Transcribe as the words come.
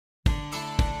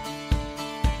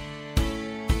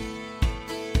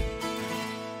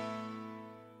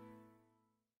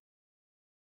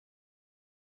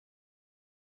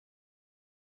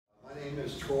name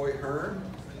is Troy Hearn.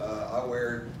 I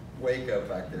wear, wake up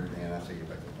back there, Dan, I see you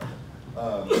back there.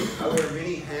 I wear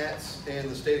many hats in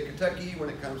the state of Kentucky when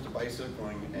it comes to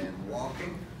bicycling and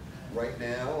walking. Right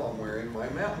now, I'm wearing my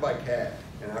mountain bike hat,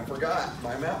 and I forgot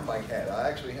my mountain bike hat. I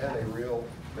actually had a real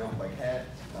mountain bike hat,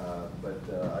 but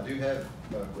I do have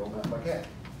a real mountain bike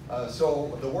hat.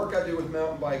 So the work I do with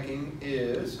mountain biking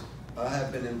is I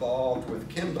have been involved with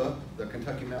KyMBA, the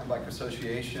Kentucky Mountain Bike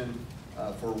Association,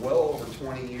 for well over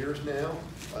 20 years now.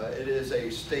 It is a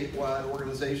statewide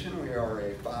organization. We are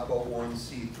a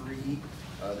 501c3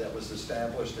 that was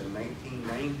established in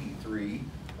 1993.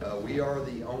 We are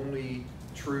the only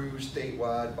true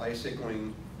statewide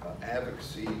bicycling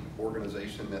advocacy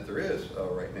organization that there is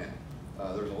right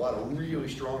now. There's a lot of really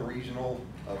strong regional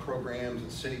programs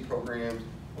and city programs.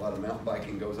 A lot of mountain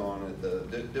biking goes on at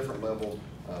the different levels,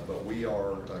 but we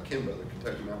are KyMBA, the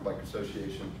Kentucky Mountain Bike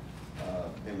Association,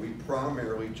 and we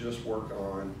primarily just work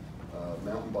on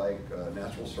mountain bike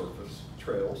natural surface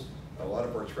trails. A lot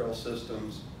of our trail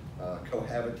systems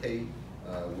cohabitate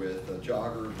with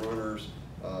joggers, runners.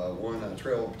 One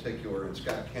trail in particular in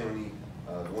Scott County,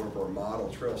 one of our model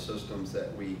trail systems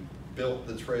that we built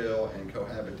the trail and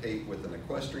cohabitate with an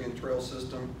equestrian trail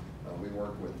system. We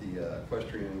work with the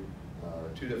equestrian,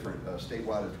 two different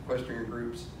statewide equestrian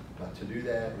groups to do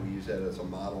that, and we use that as a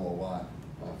model a lot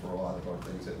for a lot of our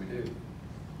things that we do.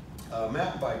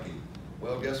 Mountain biking,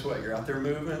 well, guess what? You're out there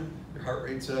moving, your heart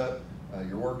rate's up,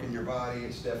 you're working your body.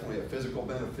 It's definitely a physical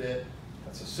benefit.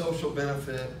 It's a social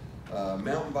benefit.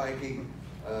 Mountain biking,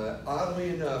 oddly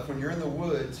enough, when you're in the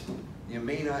woods, you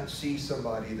may not see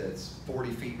somebody that's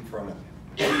 40 feet in front of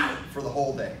you for the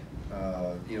whole day.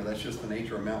 You know, that's just the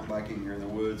nature of mountain biking. You're in the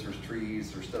woods, there's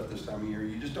trees, there's stuff this time of year.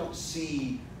 You just don't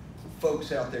see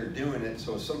folks out there doing it,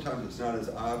 so sometimes it's not as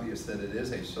obvious that it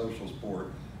is a social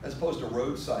sport. As opposed to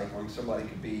road cycling, somebody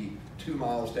could be 2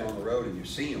 miles down the road and you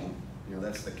see them. You know,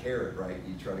 that's the carrot, right?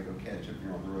 You try to go catch if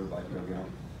you're on the road bike, you go get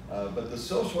them. But the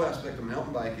social aspect of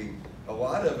mountain biking, a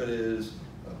lot of it is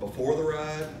before the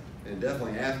ride and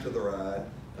definitely after the ride,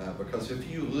 because if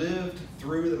you lived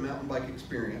through the mountain bike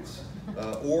experience,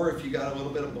 or if you got a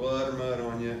little bit of blood or mud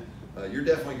on you, you're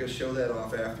definitely going to show that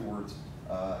off afterwards.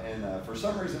 And for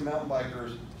some reason, mountain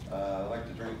bikers like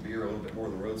to drink beer a little bit more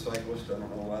than road cyclists. I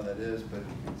don't know why that is, but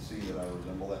you can see that I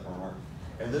resemble that remark.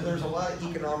 And then there's a lot of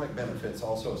economic benefits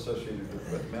also associated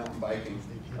with mountain biking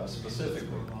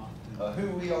specifically. Who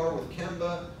we are with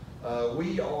KyMBA,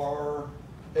 we are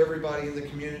everybody in the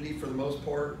community for the most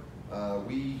part.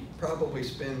 We probably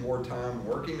spend more time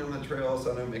working on the trails,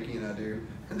 I know Mickey and I do,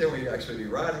 and then we actually be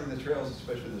riding the trails,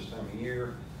 especially this time of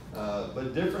year.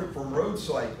 But different from road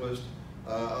cyclists,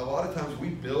 a lot of times we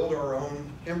build our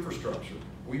own infrastructure.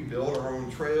 We build our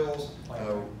own trails.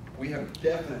 We have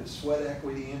definite sweat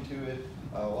equity into it.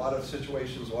 A lot of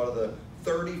situations, a lot of the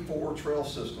 34 trail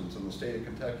systems in the state of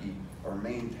Kentucky are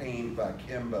maintained by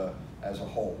KyMBA as a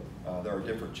whole. There are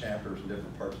different chapters in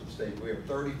different parts of the state. We have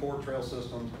 34 trail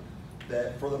systems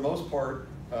that, for the most part,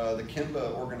 the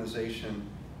KyMBA organization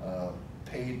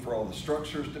paid for all the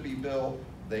structures to be built.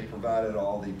 They provided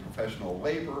all the professional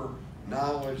labor,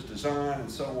 knowledge, design,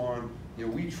 and so on. You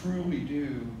know, we truly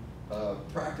do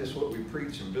practice what we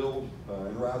preach and build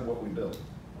and ride what we build.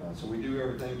 So we do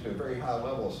everything to a very high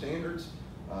level of standards.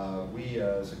 We,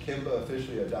 as a KyMBA,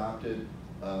 officially adopted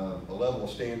a level of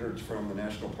standards from the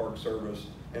National Park Service,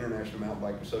 International Mountain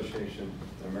Bike Association,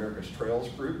 and America's Trails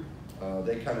Group.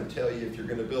 They kind of tell you if you're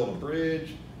going to build a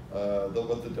bridge,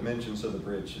 what the dimensions of the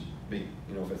bridge should be.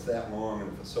 You know, if it's that long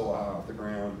and if it's so high off the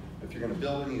ground. If you're going to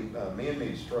build any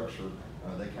man-made structure,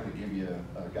 they kind of give you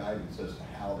guidance as to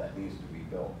how that needs to be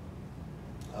built.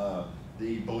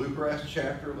 The Bluegrass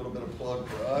chapter, a little bit of plug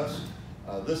for us.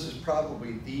 This is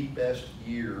probably the best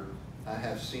year I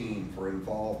have seen for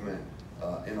involvement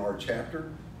in our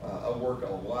chapter. I work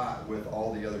a lot with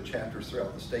all the other chapters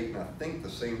throughout the state, and I think the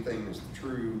same thing is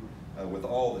true with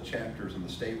all the chapters in the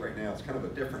state right now. It's kind of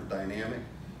a different dynamic.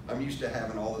 I'm used to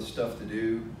having all this stuff to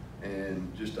do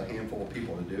and just a handful of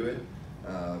people to do it.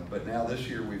 But now this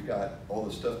year we've got all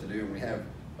this stuff to do, and we have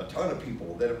a ton of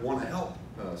people that want to help.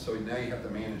 So now you have to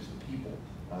manage the people.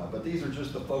 But these are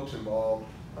just the folks involved.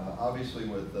 Obviously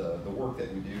with the work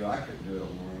that we do, I couldn't do it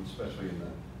alone, especially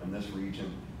in this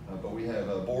region. But we have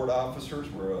board officers.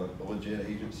 We're a legit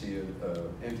agency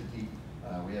entity.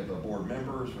 We have board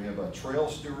members. We have trail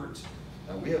stewards.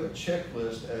 We have a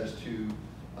checklist as to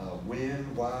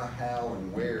when, why, how,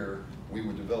 and where we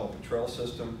would develop a trail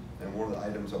system. And one of the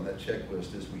items on that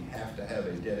checklist is we have to have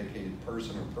a dedicated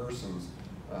person or persons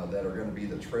that are going to be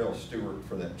the trail steward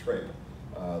for that trail.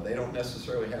 They don't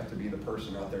necessarily have to be the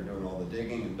person out there doing all the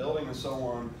digging and building and so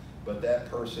on, but that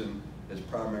person is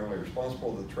primarily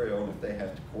responsible for the trail, and if they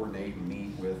have to coordinate and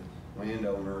meet with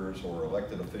landowners or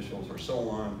elected officials or so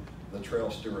on, the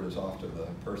trail steward is often the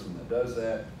person that does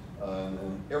that.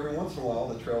 And every once in a while,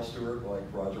 the trail steward, like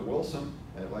Roger Wilson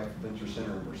at Life Adventure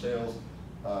Center in Versailles,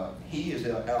 he is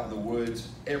out in the woods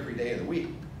every day of the week,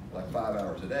 like 5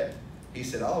 hours a day. He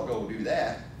said, I'll go do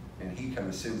that, and he kind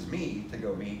of sends me to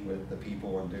go meet with the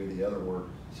people and do the other work.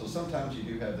 So sometimes you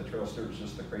do have the trail steward,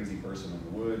 just the crazy person in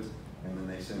the woods, and then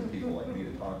they send people like me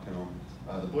to talk to them.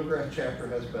 The Bluegrass chapter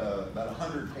has about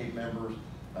 100 paid members.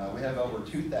 We have over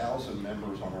 2,000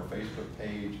 members on our Facebook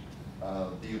page.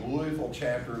 The Louisville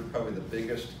chapter is probably the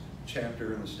biggest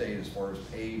chapter in the state as far as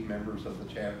paid members of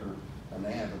the chapter, and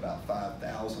they have about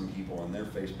 5,000 people on their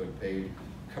Facebook page.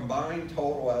 Combined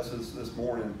total as is this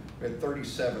morning, we had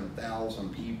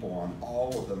 37,000 people on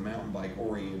all of the mountain bike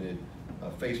oriented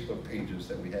Facebook pages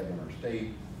that we have in our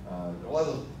state. A lot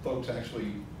of the folks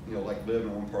actually, like live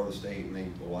in one part of the state and they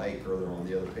like, or they're on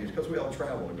the other page, because we all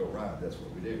travel to go ride. That's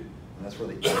what we do, and that's where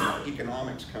the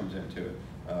economics comes into it.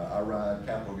 I ride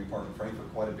Capitol View Park in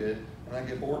Frankfort quite a bit, and I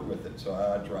get bored with it, so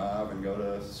I drive and go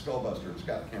to Skullbuster in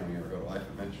Scott County, or go to Life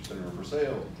Adventure Center in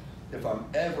Versailles. If I'm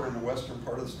ever in the western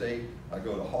part of the state, I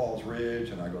go to Halls Ridge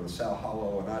and I go to South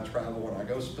Hollow, and I travel and I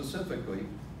go specifically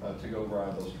to go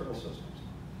ride those trail systems.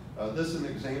 This is an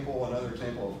example, another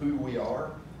example of who we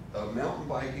are. Mountain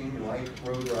biking, light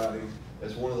road riding,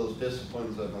 is one of those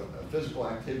disciplines of a physical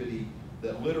activity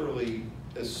that literally,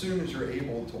 as soon as you're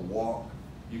able to walk,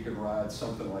 you can ride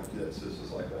something like this. This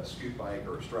is like a scoot bike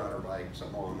or a strider bike,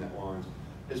 something along that lines.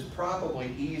 It's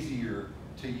probably easier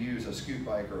to use a scoot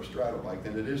bike or a strider bike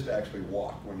than it is to actually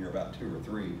walk when you're about 2 or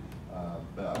 3.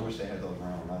 But I wish they had those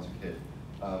around when I was a kid.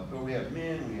 But we have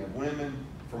men, we have women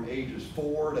from ages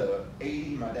 4 to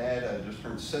 80. My dad just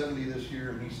turned 70 this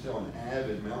year, and he's still an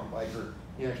avid mountain biker.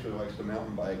 He actually likes to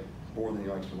mountain bike more than he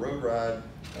likes to road ride,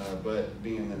 but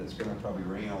being that it's going to probably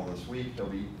rain all this week, he'll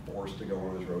be forced to go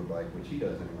on his road bike, which he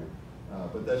does anyway.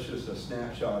 But that's just a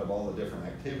snapshot of all the different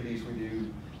activities we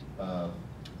do.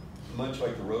 Much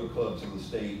like the road clubs in the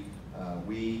state,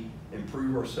 we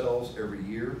improve ourselves every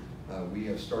year. We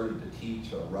have started to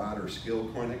teach rider skill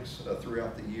clinics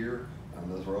throughout the year.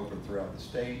 Those are open throughout the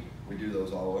state. We do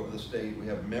those all over the state. We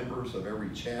have members of every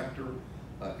chapter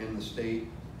in the state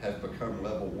have become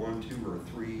level 1, 2, or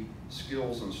 3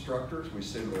 skills instructors. We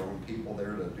send our own people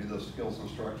there to do those skills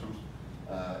instructions.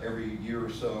 Every year or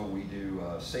so, we do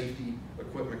safety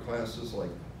equipment classes,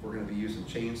 like we're going to be using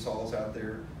chainsaws out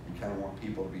there. You kind of want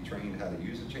people to be trained how to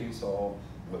use a chainsaw,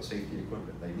 what safety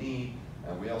equipment they need.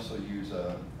 We also use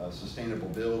sustainable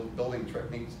building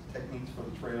techniques for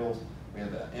the trails. We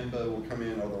have KyMBA will come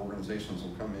in, other organizations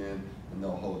will come in, and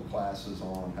they'll hold classes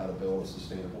on how to build a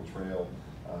sustainable trail.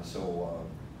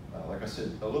 Like I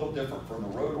said, a little different from the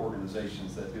road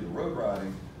organizations that do the road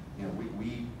riding.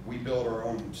 We build our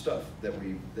own stuff that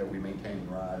we maintain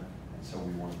and ride, and so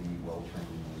we want to be well trained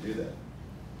when we do that.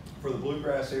 For the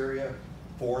Bluegrass area,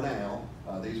 for now,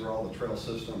 these are all the trail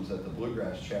systems that the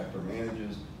Bluegrass chapter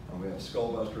manages. We have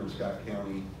Skullbuster in Scott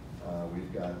County.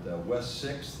 We've got West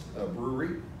 6th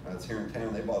Brewery. It's here in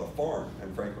town. They bought a farm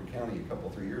in Franklin County a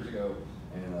 3 years ago,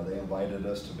 and they invited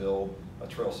us to build a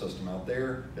trail system out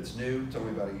there. It's new. It's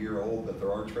only about a year old, but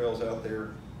there are trails out there.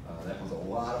 That was a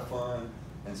lot of fun.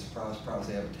 And surprise,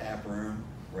 they have a tap room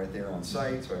right there on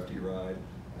site, so after you ride,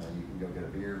 you can go get a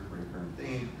beer, pretty current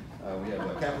theme. We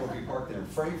have Capitol View Park there in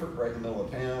Frankfort, right in the middle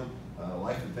of town.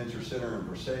 Life Adventure Center in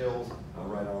Versailles,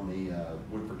 right on the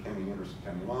Woodford County-Anderson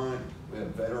County line. We have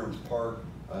Veterans Park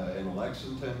in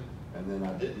Lexington. And then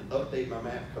I didn't update my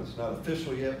map because it's not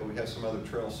official yet, but we have some other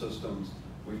trail systems.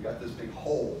 We've got this big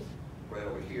hole right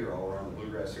over here all around the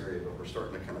Bluegrass area, but we're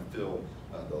starting to kind of fill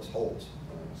those holes.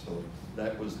 So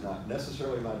that was not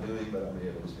necessarily my doing, but I may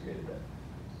have instigated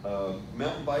that.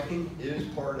 Mountain biking is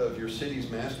part of your city's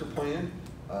master plan.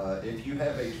 If you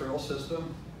have a trail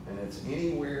system and it's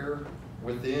anywhere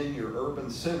within your urban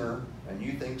center and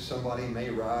you think somebody may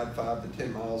ride 5 to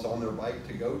 10 miles on their bike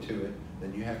to go to it,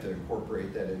 then you have to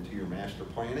incorporate that into your master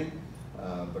planning.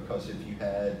 Because if you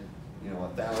had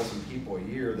 1,000 people a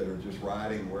year that are just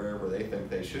riding wherever they think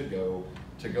they should go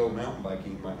to go mountain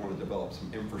biking, you might want to develop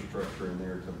some infrastructure in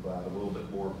there to provide a little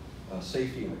bit more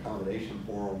safety and accommodation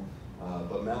for them.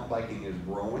 But mountain biking is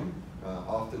growing.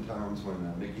 Oftentimes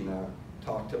when Mickey and I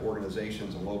talk to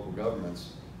organizations and local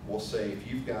governments, we'll say if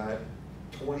you've got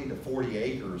 20 to 40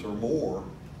 acres or more,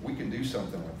 we can do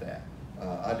something with that.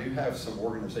 I do have some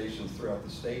organizations throughout the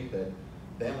state that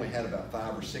they only had about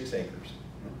 5 or 6 acres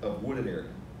of wooded area.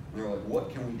 And they're like,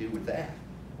 what can we do with that?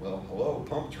 Well, hello,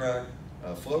 pump track,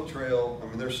 flow trail, I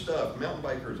mean, there's stuff. Mountain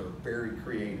bikers are very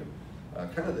creative.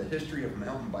 kind of the history of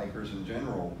mountain bikers in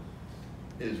general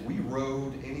is we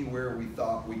rode anywhere we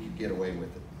thought we could get away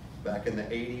with it. Back in the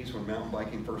 80s when mountain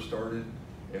biking first started,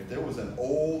 if there was an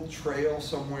old trail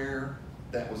somewhere,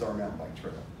 that was our mountain bike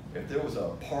trail. If there was a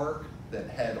park that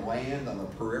had land on the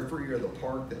periphery of the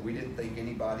park that we didn't think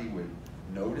anybody would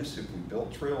notice if we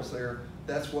built trails there,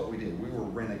 that's what we did. We were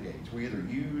renegades. We either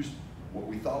used what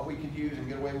we thought we could use and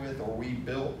get away with, or we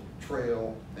built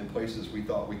trail in places we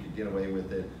thought we could get away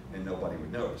with it and nobody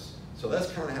would notice. So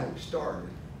that's kind of how we started.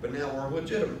 But now we're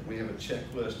legitimate. We have a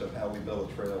checklist of how we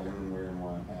build a trail, when and where and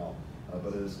why and how.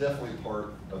 But it is definitely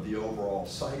part of the overall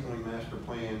cycling master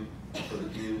plan for the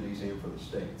communities and for the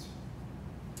states.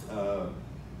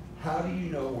 How do you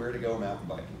know where to go mountain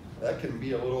biking? That can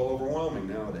be a little overwhelming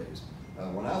nowadays.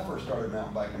 When I first started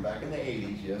mountain biking back in the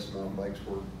 80s, yes, mountain bikes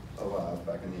were alive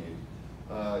back in the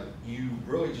 80s, you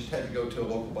really just had to go to a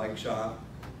local bike shop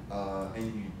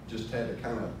and you just had to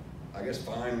kind of, I guess,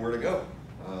 find where to go.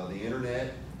 The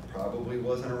internet probably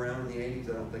wasn't around in the 80s,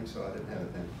 I don't think so, I didn't have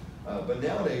it then. But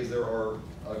nowadays there are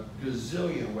a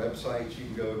gazillion websites. You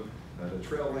can go to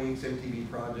Trail Links, MTB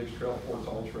Projects, Trail Ports,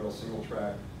 All Trails, Single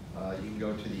Track. You can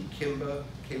go to the KyMBA,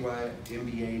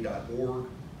 KyMBA.org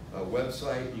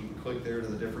website. You can click there to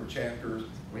the different chapters.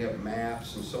 We have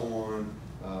maps and so on.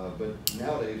 But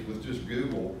nowadays with just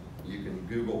Google, you can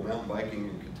Google mountain biking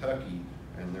in Kentucky,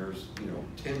 and there's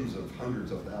tens of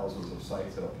hundreds of thousands of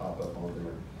sites that'll pop up on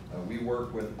there. We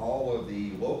work with all of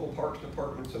the local parks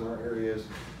departments in our areas.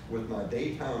 With my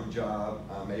daytime job,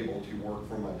 I'm able to work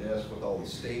from my desk with all the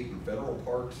state and federal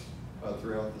parks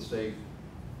throughout the state.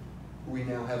 We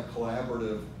now have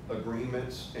collaborative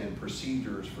agreements and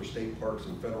procedures for state parks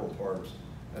and federal parks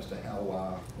as to how,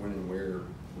 why, when, and where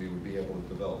we would be able to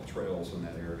develop trails in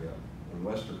that area. And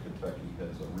Western Kentucky has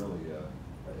really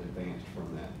advanced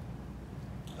from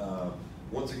that.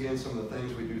 Once again, some of the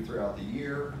things we do throughout the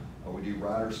year, we do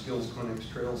rider skills clinics,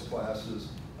 trails classes,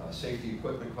 safety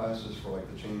equipment classes for like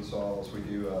the chainsaws. We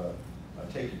do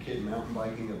take your kid mountain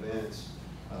biking events.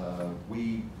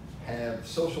 We have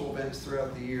social events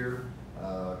throughout the year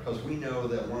because we know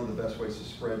that one of the best ways to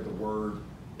spread the word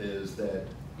is that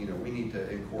we need to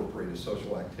incorporate a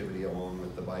social activity along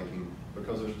with the biking,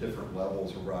 because there's different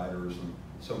levels of riders, and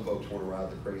some folks want to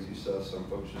ride the crazy stuff, some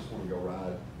folks just want to go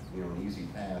ride an easy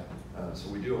path.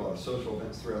 So we do a lot of social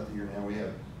events throughout the year. Now we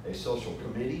have a social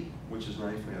committee, which is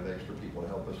nice. We have extra people to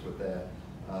help us with that.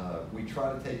 We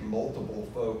try to take multiple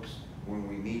folks when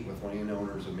we meet with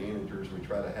landowners and managers. We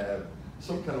try to have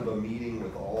some kind of a meeting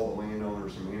with all the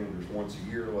landowners and managers once a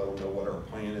year to let them know what our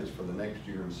plan is for the next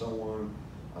year and so on.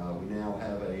 We now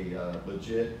have a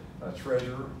legit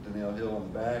treasurer, Danielle Hill,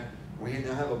 on the back. We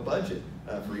now have a budget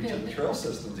for each of the trail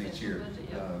systems each year.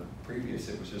 Previous,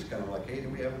 it was just kind of like, hey, do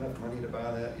we have enough money to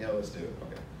buy that? Yeah, let's do it.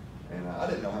 Okay. And I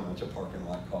didn't know how much a parking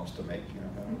lot cost to make,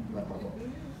 not my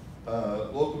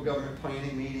fault. Local government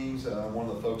planning meetings. I'm one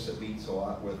of the folks that meets a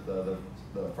lot with the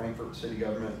Frankfort city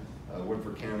government,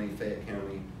 Woodford County, Fayette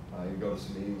County. You go to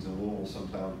some meetings in Louisville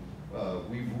sometime.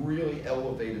 We've really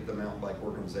elevated the mountain bike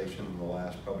organization in the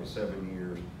last probably 7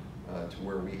 years to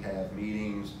where we have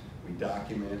meetings. We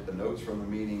document the notes from the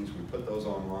meetings. We put those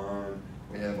online.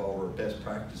 We have all our best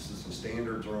practices and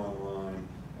standards are online.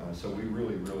 So we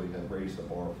really have raised the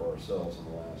bar for ourselves in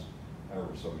the last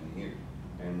however so many years.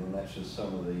 And then that's just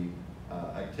some of the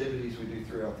activities we do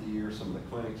throughout the year, some of the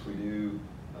clinics we do.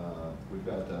 We've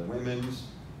got women's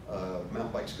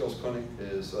mountain bike skills clinic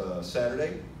is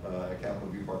Saturday at Capitol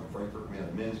View Park in Frankfort. We have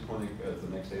a men's clinic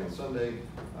the next day on Sunday.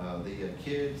 The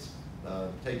kids,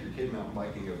 Take Your Kid mountain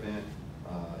biking event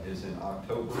is in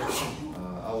October.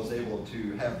 I was able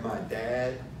to have my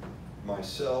dad,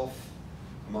 myself,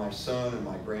 my son, and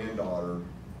my granddaughter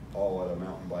all at a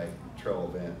mountain bike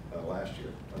trail event last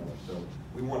year. So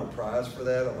we won a prize for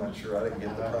that. I'm not sure, I didn't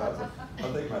get the prize.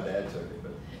 I think my dad took it,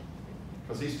 but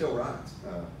because he still rides.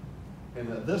 And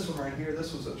this one right here,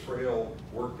 this was a trail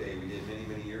work day we did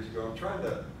many years ago. I'm trying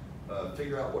to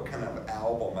figure out what kind of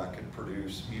album I could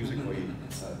produce musically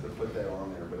to put that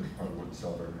on there, but it probably wouldn't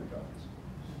sell very many copies.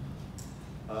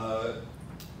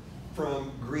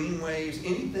 From greenways,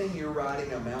 anything you're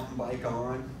riding a mountain bike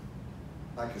on,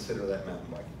 I consider that mountain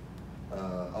biking.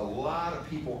 A lot of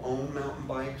people own mountain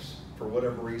bikes for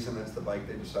whatever reason. That's the bike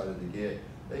they decided to get.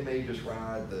 They may just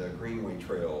ride the Greenway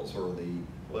trails or the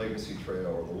Legacy Trail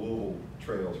or the Louisville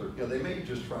trails, or they may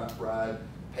just ride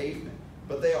pavement,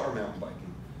 but they are mountain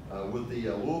biking. With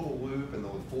the Louisville Loop and the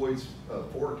Floyd's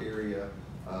Fork area,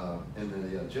 and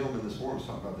the gentleman this morning was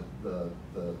talking about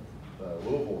the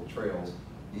Louisville trails,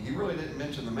 he really didn't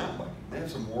mention the mountain biking. They have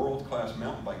some world-class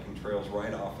mountain biking trails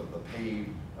right off of the paved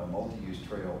multi-use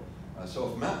trail. So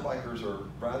if mountain bikers are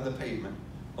riding the pavement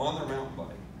on their mountain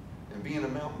bike, and being a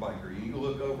mountain biker, you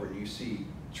look over and you see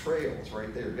trails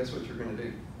right there, guess what you're going to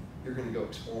do? You're going to go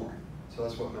exploring. So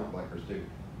that's what mountain bikers do.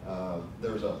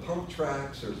 There's pump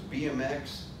tracks, there's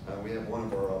BMX. We have one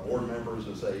of our board members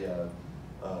is a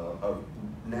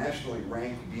nationally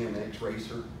ranked BMX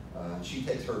racer. She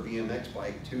takes her BMX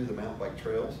bike to the mountain bike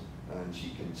trails, and she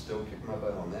can still kick my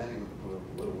butt on that, even with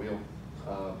a little wheel.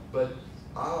 But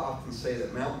I often say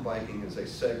that mountain biking is a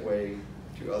segue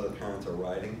to other kinds of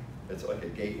riding. It's like a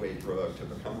gateway drug to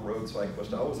become a road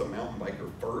cyclist. I was a mountain biker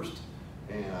first,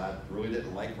 and I really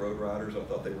didn't like road riders. I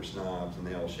thought they were snobs, and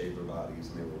they all shaved their bodies,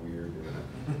 and they were weird.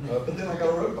 But then I got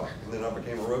a road bike, and then I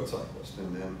became a road cyclist.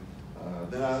 And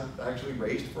then I actually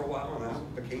raced for a while, and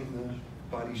I became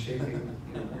the body shaving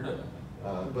weirdo.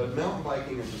 But mountain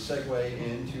biking is a segue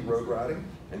into road riding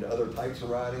and other types of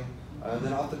riding. And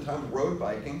then oftentimes road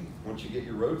biking, once you get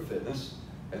your road fitness,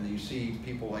 and you see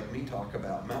people like me talk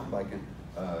about mountain biking,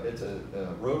 it's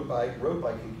a road bike. Road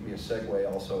biking can be a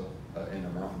segue also into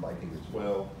mountain biking as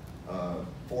well.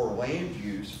 For land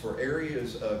use, for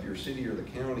areas of your city or the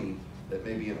county that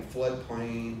may be in a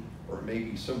floodplain or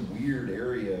maybe some weird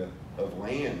area of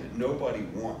land that nobody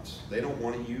wants. They don't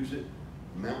want to use it.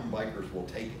 Mountain bikers will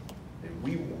take it, and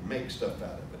we will make stuff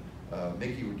out of it.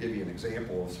 Mickey would give you an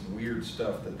example of some weird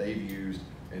stuff that they've used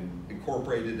and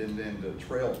incorporated into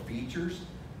trail features.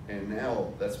 And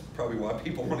now that's probably why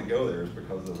people want to go there, is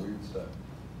because of the weird stuff.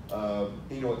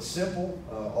 It's simple,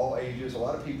 all ages. A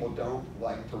lot of people don't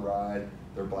like to ride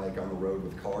their bike on the road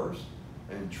with cars,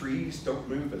 and trees don't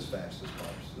move as fast as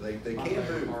cars. They can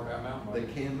move.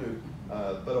 They can move.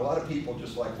 But a lot of people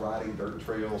just like riding dirt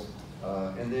trails.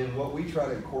 And then what we try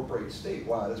to incorporate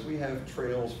statewide is we have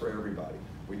trails for everybody.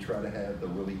 We try to have the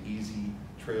really easy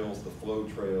trails, the flow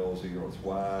trails. It's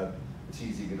wide, it's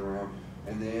easy to get around.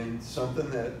 And then something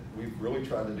that we've really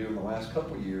tried to do in the last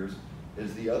couple of years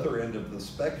is the other end of the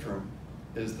spectrum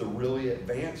is the really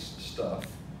advanced stuff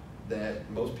that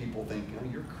most people think,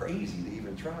 you're crazy to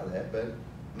even try that. But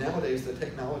nowadays the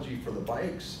technology for the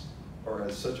bikes are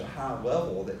at such a high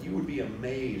level that you would be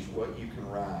amazed what you can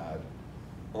ride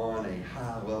on a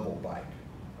high level bike.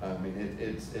 I mean,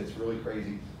 it's really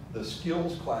crazy. The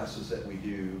skills classes that we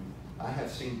do, I have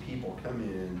seen people come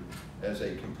in as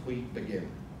a complete beginner.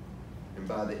 And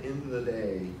by the end of the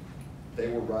day, they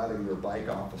were riding their bike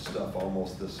off of stuff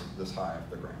almost this high off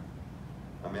the ground.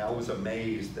 I mean, I was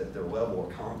amazed at their level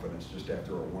of confidence just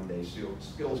after a one-day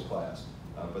skills class.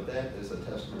 But that is a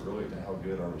testament really to how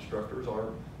good our instructors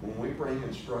are. When we bring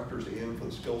instructors in for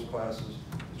the skills classes,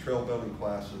 the trail building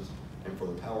classes, and for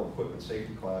the power equipment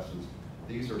safety classes,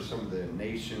 these are some of the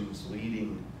nation's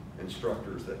leading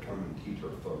instructors that come and teach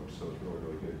our folks, so it's really,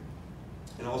 really good.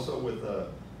 And also with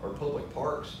our public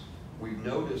parks, we've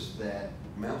noticed that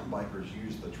mountain bikers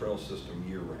use the trail system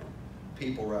year-round.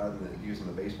 People using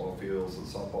the baseball fields and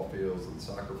softball fields and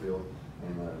soccer field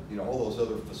and all those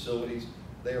other facilities,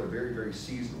 they are very, very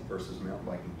seasonal versus mountain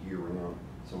biking year-round,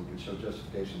 so we can show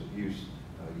justification of use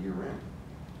year-round.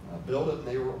 Build it and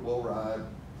they will ride.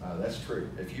 That's true.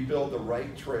 If you build the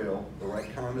right trail, the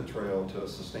right kind of trail to a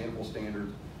sustainable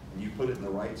standard, and you put it in the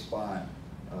right spot,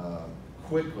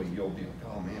 quickly you'll be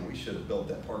like, oh man, we should have built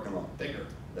that parking lot bigger,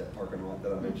 that parking lot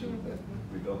that I mentioned that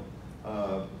we built.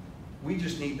 We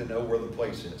just need to know where the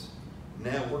place is.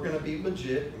 Now we're going to be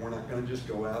legit, and we're not going to just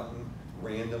go out and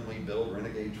randomly build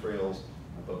renegade trails.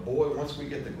 But boy, once we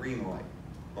get the green light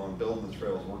on building the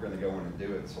trails, we're going to go in and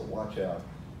do it. So watch out.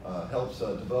 Helps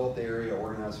develop the area,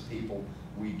 organize the people.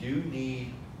 We do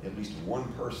need at least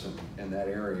one person in that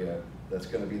area that's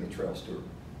going to be the trail steward.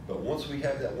 But once we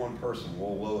have that one person,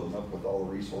 we'll load them up with all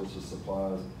the resources,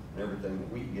 supplies, and everything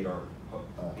that we can get our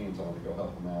hands on to go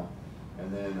help them out.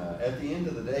 And then at the end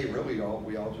of the day, really,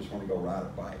 we all just want to go ride our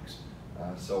bikes.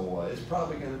 So it's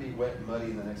probably going to be wet and muddy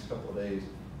in the next couple of days,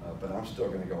 but I'm still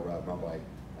going to go ride my bike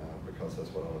because that's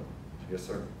what I love. Yes,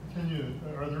 sir.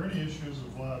 Are there any issues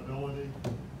of liability?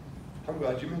 I'm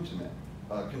glad you mentioned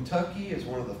that. Kentucky is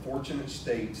one of the fortunate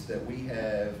states that we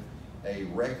have a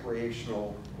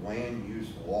recreational land use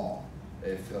law.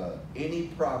 If any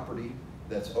property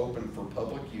that's open for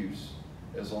public use,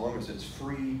 as long as it's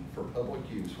free for public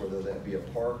use, whether that be a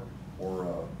park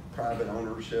or private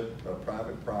ownership, a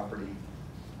private property,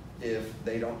 if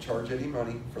they don't charge any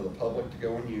money for the public to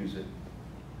go and use it,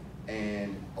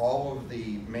 and all of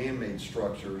the man-made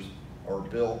structures are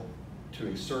built to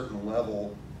a certain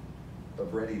level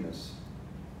of readiness,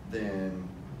 then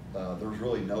there's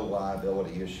really no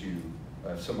liability issue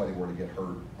if somebody were to get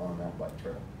hurt on a mountain bike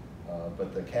trail.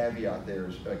 But the caveat there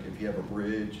is, like, if you have a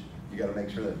bridge, you got to make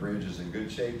sure that bridge is in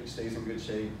good shape, it stays in good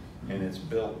shape, and it's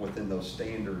built within those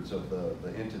standards of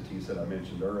the entities that I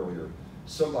mentioned earlier.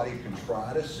 Somebody can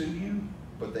try to sue you,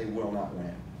 but they will not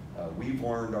win. We've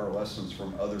learned our lessons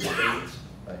from other states.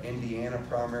 Indiana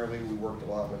primarily, we worked a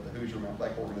lot with the Hoosier Mountain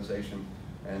Bike Organization,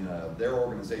 and their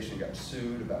organization got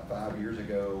sued about 5 years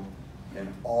ago,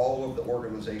 and all of the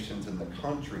organizations in the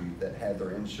country that had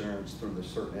their insurance through this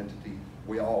certain entity,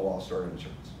 we all lost our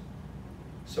insurance.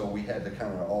 So we had to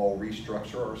kind of all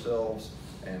restructure ourselves,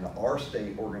 and our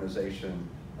state organization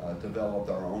developed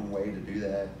our own way to do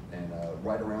that, and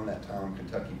right around that time,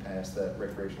 Kentucky passed that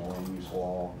recreational land use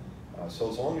law. So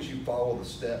as long as you follow the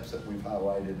steps that we've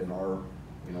highlighted in our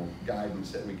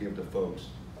guidance that we give to folks,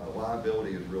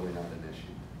 liability is really not an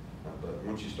issue. But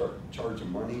once you start charging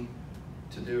money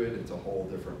to do it, it's a whole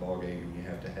different ballgame, and you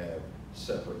have to have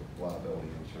separate liability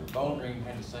insurance. Bowling Green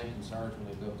had the same concerns when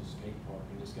they built the skate park,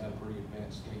 and it's got a pretty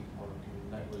advanced skate park,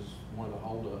 and that was one of the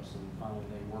holdups, and finally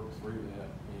they worked through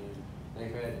that. And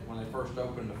they've had, when they first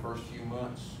opened the first few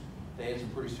months, they had some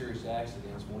pretty serious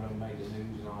accidents. One of them made the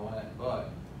news and all that, but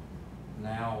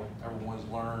now everyone's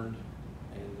learned,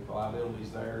 and the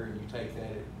liability's there, and you take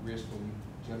that at risk when you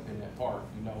jump in that park.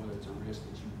 You know that it's a risk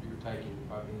that you're taking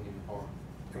by being in the park.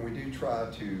 And we do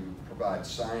try to provide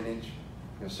signage.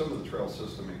 Some of the trail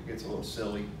system, it gets a little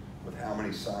silly with how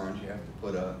many signs you have to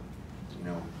put up.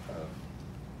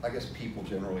 I guess people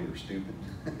generally are stupid.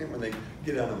 When they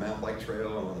get on a mountain bike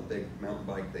trail and on a big mountain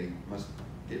bike, they must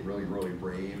get really, really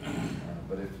brave.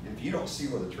 But if you don't see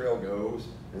where the trail goes,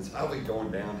 it's probably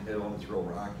going downhill and it's real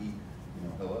rocky,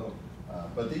 hello.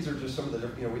 But these are just some of the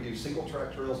different, we do single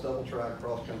track trails, double track,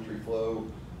 cross country flow,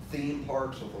 theme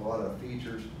parks with a lot of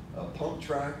features, pump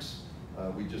tracks.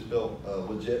 We just built a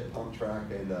legit pump track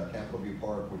in Capitol View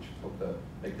Park, which hope to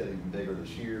make that even bigger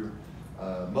this year.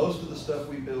 Most of the stuff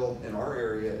we build in our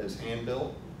area is hand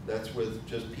built. That's with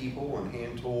just people and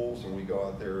hand tools, and we go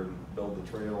out there and build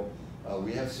the trail.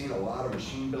 We have seen a lot of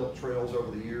machine built trails over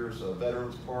the years.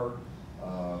 Veterans Park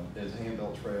is a hand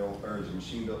built trail, or is a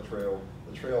machine built trail.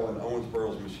 The trail in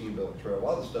Owensboro is a machine built trail. A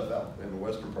lot of the stuff out in the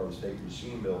western part of the state is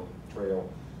machine built trail,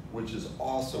 which is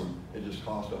awesome. It just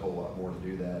costs a whole lot more to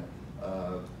do that.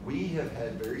 We have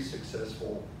had very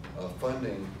successful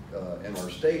funding in our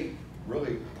state,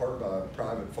 really part by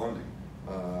private funding.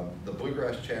 The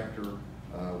Bluegrass chapter,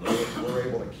 we're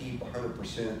able to keep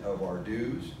 100% of our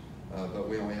dues, but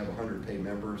we only have 100 paid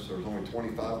members, so there's only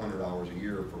 $2,500 a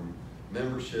year from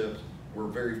memberships. We're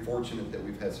very fortunate that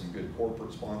we've had some good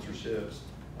corporate sponsorships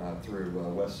through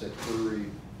West Six Brewery,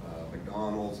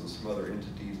 McDonald's, and some other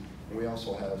entities. And we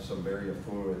also have some very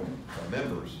affluent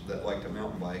members that like to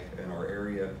mountain bike in our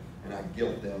area, and I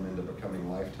guilt them into becoming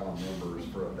lifetime members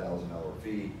for a $1,000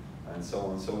 fee and so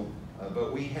on. So,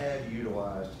 but we have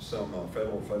utilized some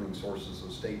federal funding sources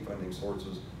and state funding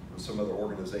sources and some other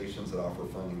organizations that offer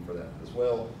funding for that as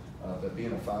well. But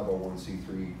being a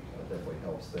 501c3 definitely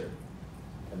helps there.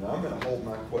 And now I'm going to hold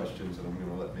my questions, and I'm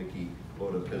going to let Mickey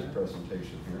load up his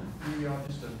presentation here. Give y'all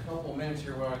just a couple minutes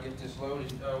here while I get this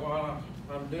loaded. While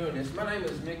I'm doing this, my name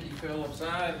is Mickey Phillips.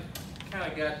 I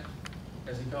kind of got,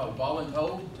 as he called,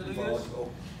 voluntold to do this.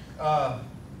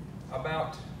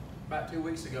 About 2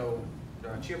 weeks ago,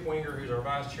 Chip Winger, who's our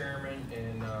vice chairman,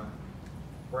 and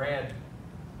Brad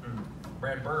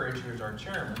Burridge, who's our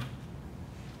chairman,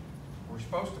 were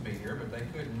supposed to be here, but they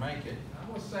couldn't make it.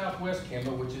 I'm with Southwest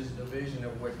KyMBA, which is a division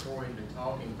of what Troy's been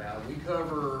talking about. We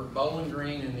cover Bowling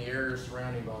Green and the areas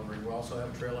surrounding Bowling Green. We also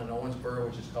have a trail in Owensboro,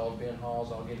 which is called Ben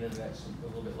Halls. I'll get into that a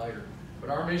little bit later. But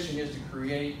our mission is to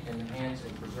create, enhance,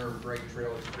 and preserve great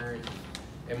trail experiences.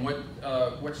 And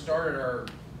what started our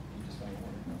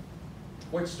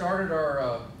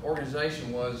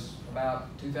organization was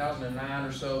about 2009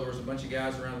 or so. There was a bunch of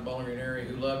guys around the Bowling Green area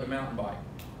who loved to mountain bike.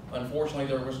 Unfortunately,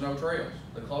 there was no trails.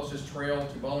 The closest trail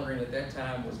to Bowling Green at that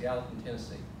time was Gallatin,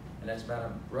 Tennessee, and that's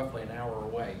about roughly an hour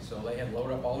away. So they had to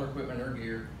load up all their equipment and their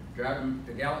gear, drive them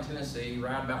to Gallatin, Tennessee,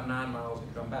 ride about 9 miles,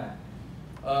 and come back.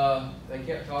 They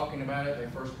kept talking about it. They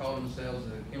first called themselves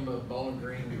the KyMBA Bowling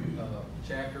Green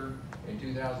chapter in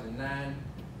 2009.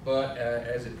 But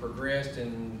as it progressed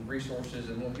and resources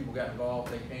and more people got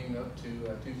involved, they came up to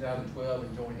 2012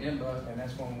 and joined KyMBA, and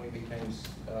that's when we became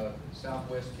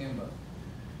Southwest KyMBA.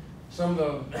 Some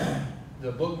of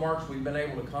the bookmarks we've been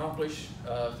able to accomplish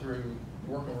through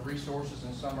working with resources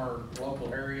in some of our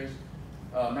local areas.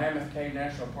 Mammoth Cave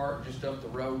National Park, just up the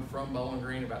road from Bowling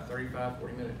Green, about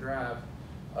 35-40-minute drive,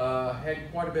 had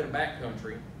quite a bit of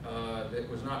backcountry that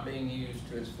was not being used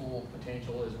to its full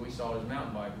potential as we saw it as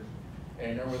mountain bikers.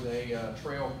 And there was a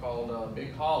trail called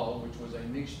Big Hollow, which was a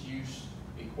mixed-use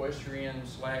equestrian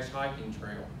 / hiking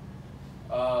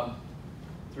trail.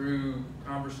 Through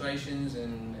conversations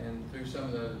and through some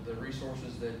of the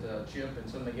resources that Chip and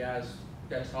some of the guys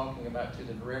got talking about to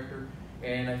the director,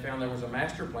 and they found there was a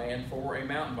master plan for a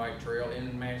mountain bike trail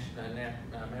in Mammoth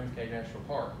Cave National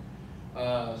Park.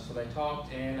 So they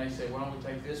talked and they said, why don't we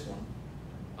take this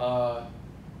one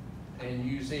and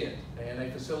use it? And they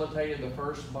facilitated the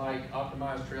first bike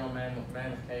optimized trail in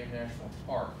Mammoth Cave National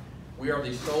Park. We are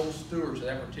the sole stewards of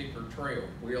that particular trail.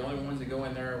 We are the only ones that go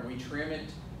in there, we trim it,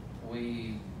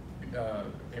 we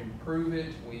improve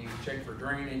it, we check for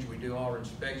drainage, we do all our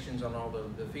inspections on all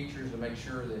the features to make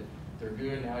sure that they're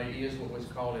good. Now it is what was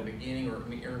called a beginning or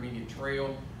intermediate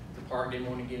trail. The park didn't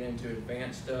want to get into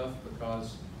advanced stuff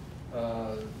because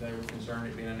they were concerned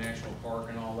it being a national park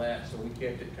and all that, so we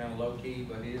kept it kind of low key,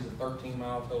 but it is a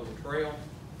 13-mile total trail.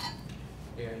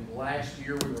 And last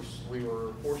year we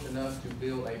were fortunate enough to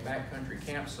build a backcountry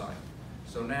campsite.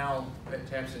 So now that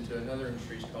taps into another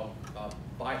industry called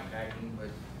bike packing, but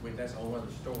that's a whole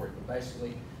other story. But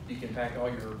basically, you can pack all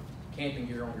your camping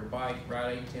gear on your bike,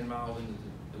 ride 8-10 miles into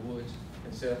the woods,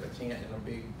 and set up a tent in a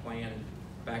big planned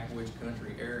backwoods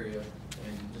country area,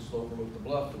 and just overlook the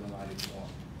bluff for the night if you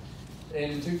want.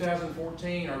 In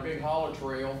 2014, our big hauler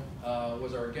trail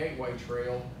was our gateway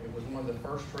trail. It was one of the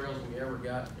first trails we ever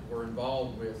were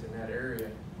involved with in that area,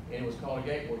 and it was called a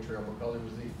gateway trail because it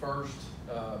was the first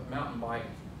mountain bike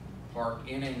park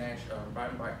in a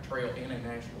mountain bike trail in a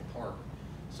national park.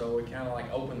 So it kind of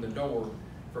like opened the door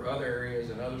for other areas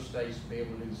and other states to be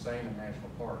able to do the same in national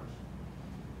parks.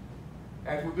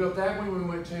 After we built that one, we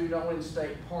went to Darling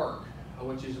State Park,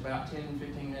 which is about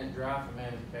 10-15 minute drive from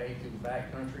Mammoth Cave through the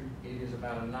backcountry. It is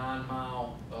about a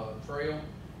 9-mile trail.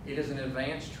 It is an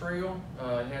advanced trail.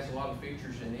 It has a lot of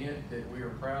features in it that we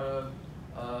are proud of.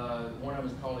 One of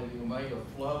them is called the Omega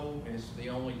Flow, and it's the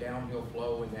only downhill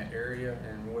flow in that area,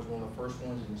 and was one of the first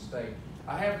ones in the state.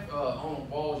 I have on the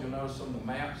walls, you'll notice some of the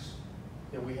maps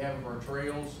that we have of our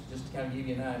trails, just to kind of give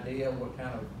you an idea of what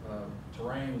kind of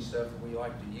terrain and stuff that we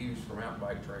like to use for mountain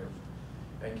bike trails.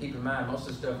 And keep in mind, most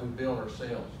of the stuff we build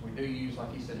ourselves. We do use,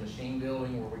 like he said, machine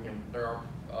building, where there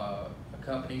are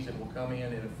companies that will come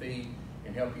in at a fee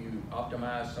and help you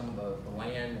optimize some of the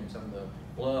land and some of the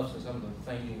bluffs and some of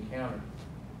the things you encounter.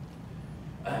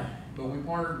 But we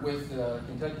partnered with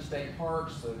Kentucky State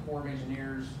Parks, the Corps of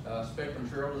Engineers. Spectrum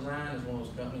Trail Design is one of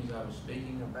those companies I was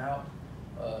speaking about.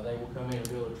 They will come in and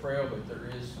build a trail, but there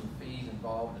is some fees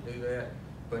involved to do that.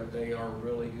 But they are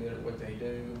really good at what they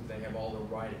do. They have all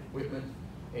the right equipment,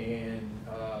 and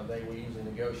they will usually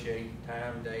negotiate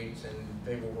time, dates, and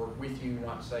they will work with you,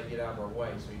 not say get out of our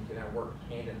way, so you can work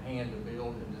hand in hand to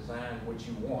build and design what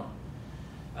you want.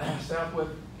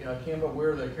 Southwest KyMBA,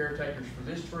 we're the caretakers for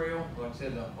this trail. Like I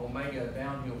said, the Omega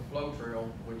Downhill Flow Trail,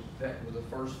 which that was the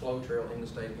first flow trail in the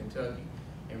state of Kentucky.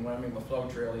 And what I mean by flow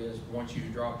trail is once you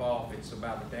drop off, it's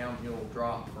about a downhill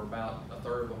drop for about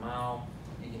 1/3 of a mile.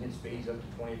 You can hit speeds up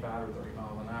to 25 or 30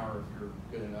 miles an hour if you're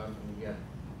good enough and you got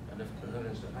enough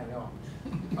kahunas to hang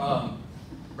on.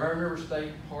 Burn River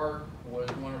State Park was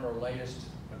one of our latest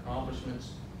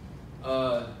accomplishments.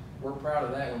 We're proud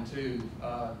of that one too.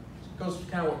 Because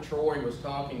kind of what Troy was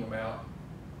talking about.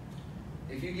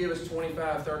 If you give us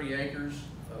 25-30 acres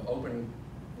of open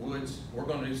woods, we're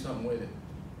going to do something with it.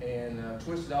 And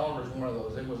Twisted Oliver is one of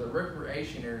those. It was a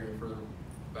recreation area for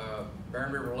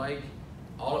Burn River Lake.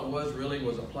 All it was really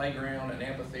was a playground, an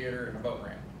amphitheater, and a boat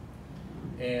ramp.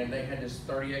 And they had this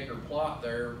 30-acre plot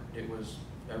there. It was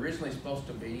originally supposed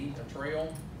to be a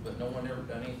trail, but no one ever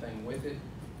done anything with it.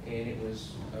 And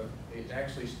it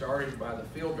actually started by the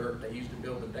field dirt they used to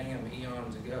build the dam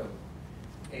eons ago.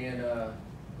 And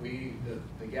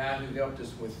the guy who helped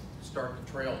us start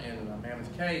the trail in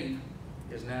Mammoth Cave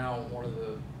is now one of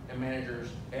the managers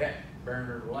at Burn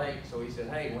River Lake. So he said,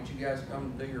 hey, why don't you guys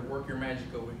come do work your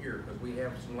magic over here, because we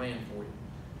have some land for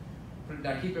you.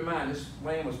 Now keep in mind, this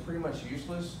land was pretty much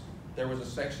useless. There was a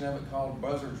section of it called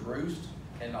Buzzard's Roost,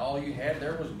 and all you had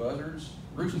there was buzzards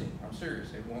roosting. I'm serious.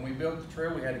 When we built the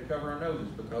trail, we had to cover our noses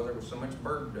because there was so much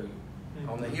bird doo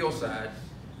on the hillside,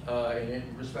 and it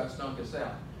just about stunk us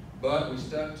out. But we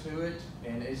stuck to it,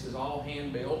 and this is all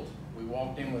hand built. We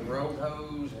walked in with road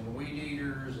hose and weed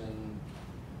eaters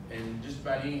and just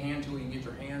about any hand tool you can get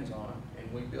your hands on,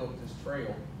 and we built this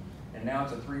trail. And now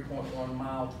it's a 3.1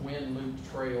 mile twin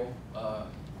loop trail.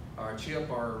 Our Chip,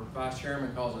 our vice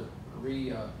chairman, calls it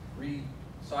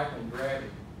recycling gravity.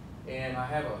 And I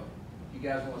have you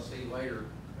guys want to see later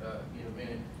in a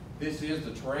minute. This is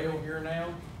the trail here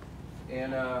now,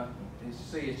 and you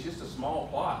see it's just a small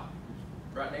plot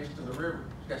right next to the river.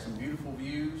 It's got some beautiful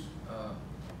views.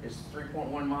 It's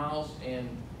 3.1 miles, and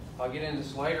I'll get into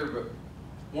this later, but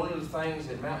one of the things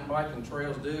that mountain biking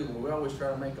trails do, we always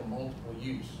try to make them multiple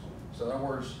use. So in other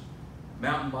words,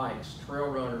 mountain bikes, trail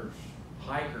runners,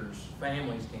 hikers,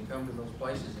 families can come to those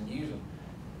places and use them.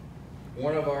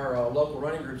 One of our local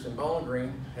running groups in Bowling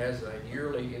Green has a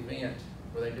yearly event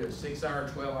where they do a 6-hour,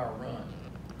 12-hour run.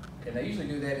 And they usually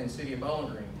do that in the city of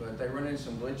Bowling Green, but they run into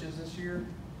some glitches this year.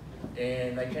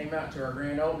 And they came out to our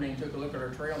grand opening, took a look at our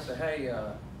trail and said, hey,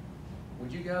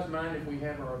 would you guys mind if we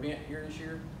have our event here this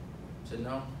year? I said,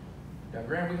 no. Now,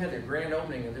 we had the grand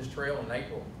opening of this trail in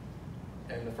April.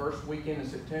 And the first weekend in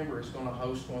September, it's going to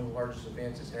host one of the largest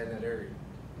events it's had in that area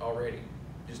already.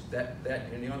 Just that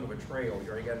and young of a trail, you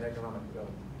already got an economic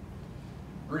development.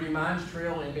 Rudy Mines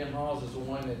Trail in Ben Halls is the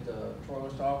one that Troy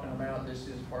was talking about. This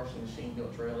is partially Machine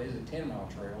Built Trail. It is a 10-mile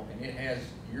trail, and it has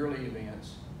yearly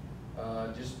events.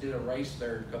 Just did a race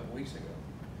there a couple weeks ago.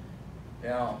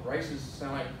 Now, races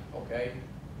sound like, okay,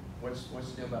 what's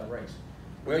the deal about a race?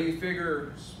 Well, you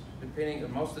figure, depending,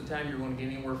 most of the time you're going to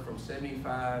get anywhere from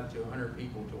 75 to 100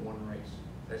 people to one race.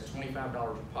 That's $25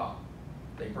 a pop.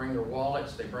 They bring their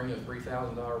wallets, they bring their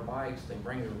 $3,000 bikes, they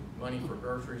bring their money for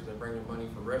groceries, they bring their money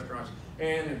for restaurants,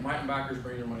 and the mountain bikers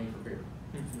bring their money for beer.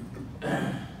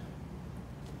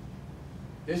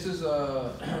 This is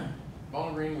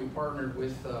Bowling Green. We partnered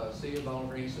with City of Bowling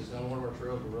Green. This is another one of our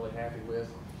trails we're really happy with.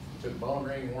 We took Bowling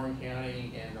Green, Warren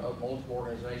County, and a multiple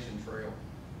organization trail.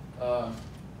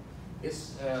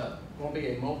 It's going to be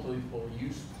a multiple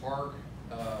use park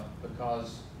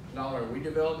because not only are we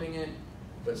developing it,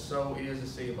 but so is the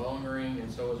City of Bowling Green,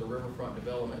 and so is a riverfront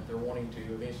development. They're wanting to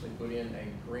eventually put in a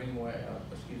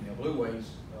Blue Ways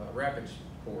rapids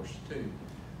course too.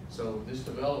 So this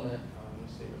development,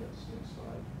 let's see what that's next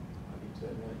slide. I'll get to that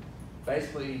in a minute.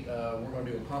 Basically, we're going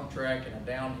to do a pump track and a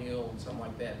downhill and something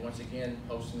like that. Once again,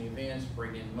 hosting the events,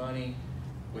 bringing in money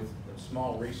with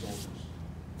small resources.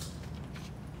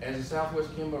 As a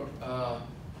Southwest KyMBA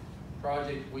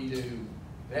project, we do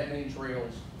that many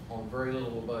trails on very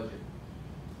little of a budget.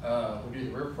 We do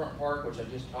the Riverfront Park, which I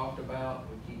just talked about.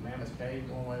 We keep Mammoth Cave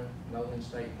going, Nolan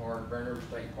State Park, Burn River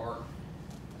State Park.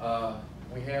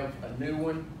 We have a new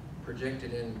one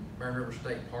projected in Burn River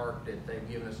State Park that they've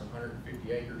given us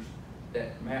 150 acres.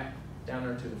 That map down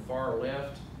there to the far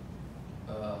left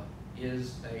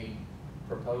is a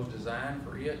proposed design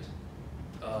for it.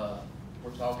 We're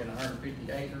talking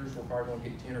 150 acres. We're probably going to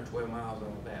get 10 or 12 miles out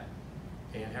of that.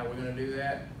 And how are we going to do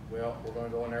that? Well, we're going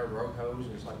to go in there with rope hose,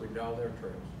 just like we did all their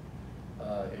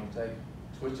trails. It'll take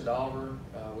Twisted Oliver.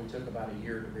 We took about a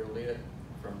year to build it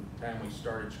from the time we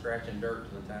started scratching dirt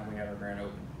to the time we had our grand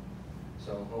opening.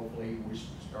 So hopefully we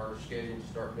are scheduled to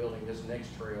start building this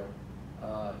next trail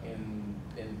in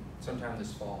sometime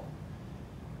this fall.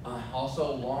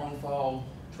 Also, Long Fall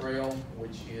Trail,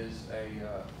 which is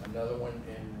another one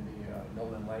in the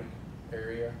Nolan Lake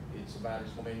area. It's going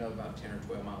to be another about 10 or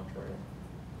 12 mile trail.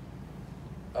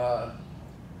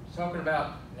 Talking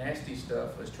about nasty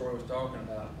stuff, as Troy was talking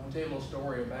about, I'll tell you a little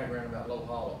story, a background about Low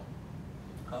Hollow.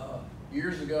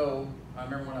 Years ago, I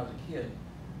remember when I was a kid,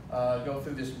 go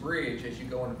through this bridge as you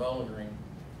go into Bowling Green,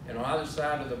 and on either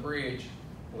side of the bridge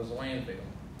was a landfill,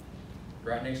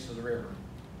 right next to the river.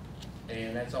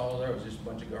 And that's all there was, just a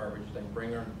bunch of garbage. They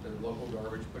bring the local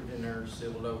garbage, put it in there,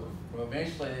 seal it over. Well,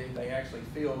 eventually, they actually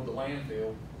filled the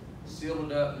landfill,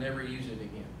 sealed it up, and never used it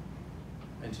again.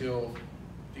 Until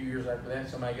a few years after that,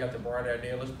 somebody got the bright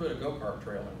idea, let's put a go-kart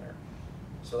trail in there.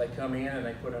 So they come in and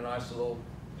they put a nice little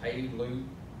paved loop,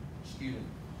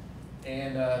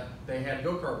 and they had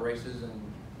go-kart races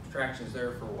and attractions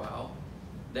there for a while.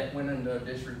 That went into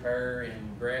disrepair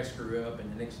and grass grew up,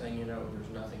 and the next thing you know,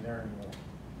 there's nothing there anymore.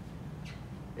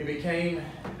 It became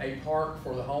a park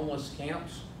for the homeless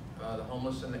camps. The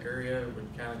homeless in the area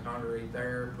would kind of congregate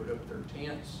there, put up their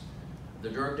tents. The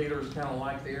drug dealers kind of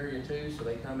like the area too, so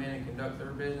they come in and conduct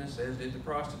their business, as did the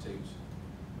prostitutes.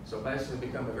 So basically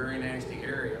become a very nasty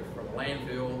area, from a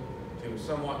landfill to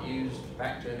somewhat used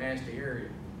back to a nasty area.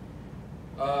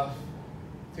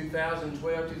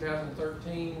 2012,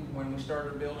 2013, when we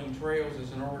started building trails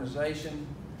as an organization,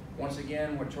 once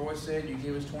again, what Troy said, you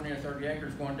give us 20 or 30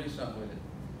 acres, we're going to do something with it.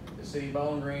 The City of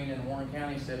Bowling Green and Warren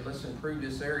County said, let's improve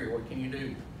this area, what can you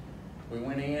do? We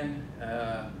went in,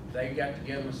 they got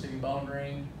together with City of Bowling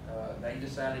Green, they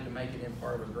decided to make it in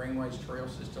part of a greenways trail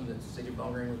system that the City of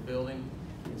Bowling Green was building,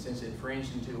 and since it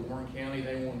fringed into Warren County,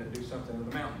 they wanted to do something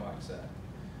with the mountain bike side.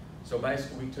 So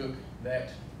basically we took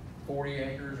that 40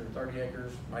 acres or 30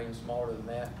 acres, maybe smaller than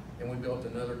that, and we built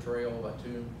another trail, a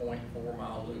 2.4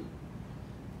 mile loop.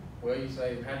 Well, you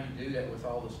say, how do you do that with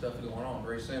all the stuff going on?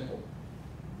 Very simple.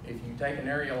 If you take an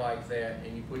area like that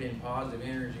and you put in positive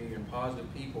energy and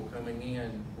positive people coming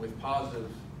in with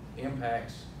positive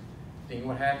impacts, then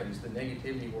what happens? The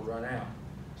negativity will run out.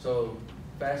 So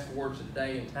fast forward to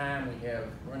today in time, we have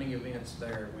running events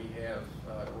there. We have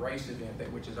a race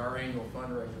event, which is our annual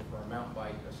fundraiser for our mountain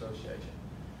bike association.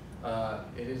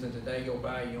 It isn't a day go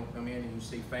by, you don't come in and you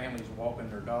see families walking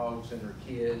their dogs and their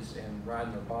kids and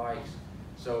riding their bikes.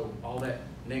 So all that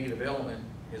negative element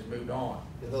has moved on.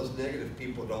 Yeah, those negative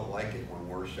people don't like it when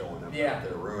we're showing up Yeah. out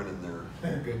there ruining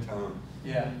their good time.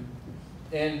 Yeah.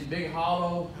 And Big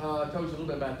Hollow, I told you a little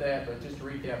bit about that, but just to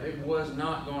recap, it was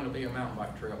not going to be a mountain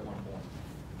bike trail at one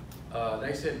point.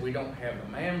 They said we don't have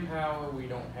the manpower, we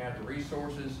don't have the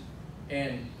resources,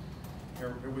 and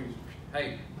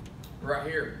hey, right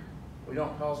here, we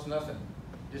don't cost nothing,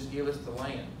 just give us the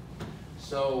land.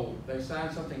 So they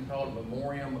signed something called a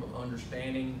Memorandum of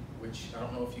Understanding, which I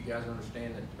don't know if you guys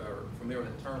understand it or familiar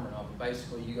with the term or not, but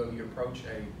basically you approach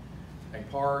a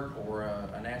park or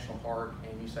a national park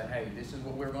and you say, hey, this is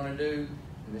what we're gonna do,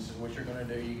 and this is what you're gonna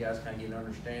do. You guys kind of get an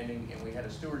understanding, and we had a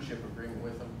stewardship agreement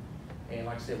with them. And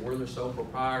like I said, we're the sole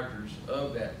proprietors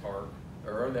of that park,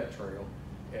 or of that trail.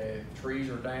 If trees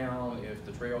are down, if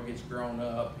the trail gets grown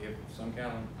up, if some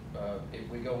kind of, if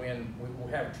we go in, we'll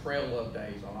have trail love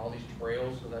days on all these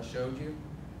trails that I showed you.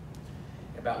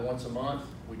 About once a month,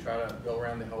 we try to go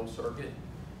around the whole circuit,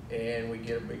 and we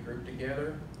get a big group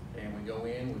together, and we go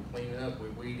in, we clean it up, we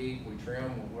weed eat, we trim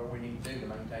what we need to do to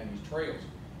maintain these trails.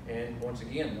 And once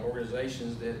again, the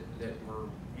organizations that were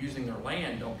using their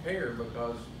land don't care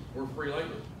because we're free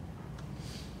labor.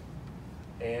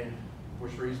 And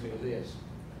which reads me to this.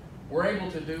 We're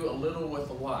able to do a little with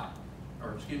a lot,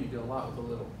 or excuse me, do a lot with a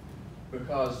little.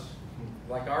 Because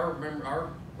like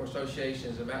our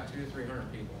association is about 200 to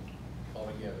 300 people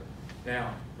altogether.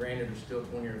 Now, granted, there's still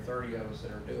 20 or 30 of us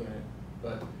that are doing it,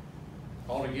 but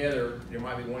altogether, there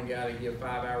might be one guy that give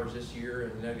 5 hours this year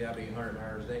and another guy be 100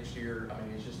 hours next year. I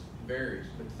mean, it just varies.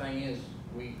 But the thing is,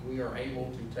 we are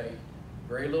able to take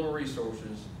very little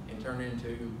resources and turn it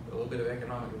into a little bit of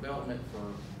economic development for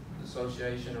the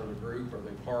association or the group or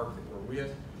the park that we're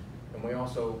with. And we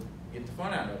also get the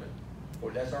fun out of it.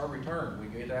 Well, that's our return.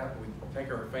 We get out, we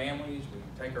take our families,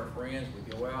 we take our friends,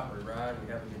 we go out, we ride,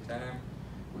 we have a good time.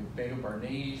 We bend up our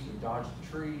knees, we dodge the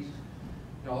trees,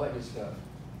 and all that good stuff.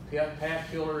 Path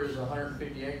Killer is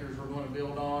 150 acres we're going to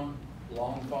build on.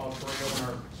 Long Fall Trail in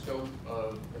our scope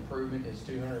of improvement is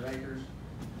 200 acres.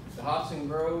 The Hobson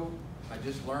Grove, I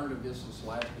just learned of this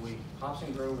last week.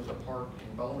 Hobson Grove is a park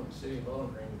in Bowling, the city of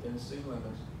Bowling Green, within the city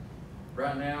limits.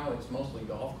 Right now, it's mostly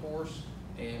golf course,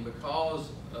 and because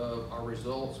of our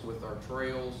results with our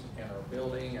trails and our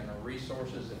building and our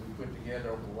resources that we put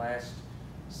together over the last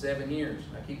 7 years.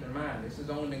 Now keep in mind, this has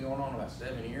only been going on about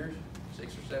 7 years,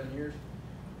 6 or 7 years.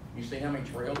 You see how many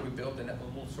trails we built in that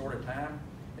little sort of time?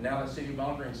 And now the city of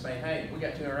Bowling Green is saying, hey, we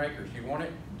got 200 acres. You want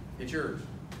it? It's yours.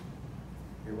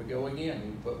 Here we go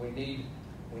again, but we need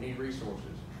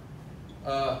resources.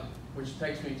 Which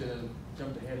takes me to,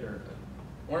 jump ahead there.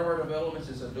 One of our developments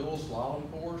is a dual slalom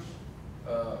course.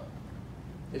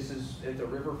 This is at the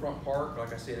Riverfront Park.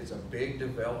 Like I said, it's a big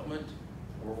development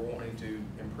where we're wanting to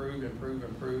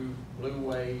improve, blue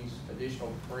ways,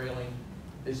 additional trailing.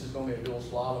 This is going to be a dual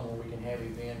slalom where we can have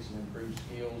events and improve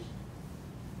skills.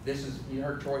 This is, you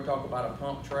heard Troy talk about a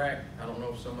pump track. I don't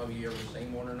know if some of you ever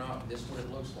seen one or not. This is what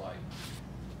it looks like.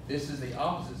 This is the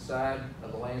opposite side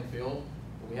of the landfill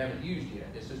that we haven't used yet.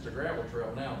 It's just a gravel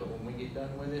trail now, but when we get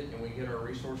done with it and we get our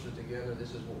resources together,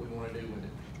 this is what we want to do with it.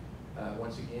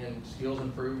 Once again, skills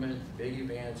improvement, big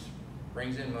events,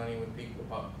 brings in money when people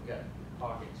got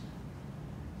pockets.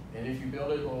 And if you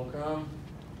build it, what will come?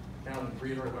 Kind of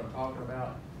reiterate what I'm talking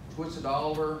about. Twisted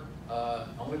Oliver,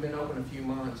 only been open a few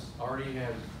months, already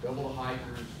has double the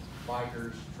hikers,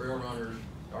 bikers, trail runners,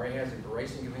 already has the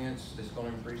racing events that's going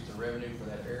to increase the revenue for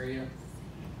that area.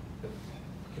 The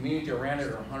community around it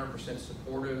are 100%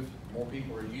 supportive. More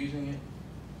people are using it.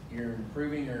 You're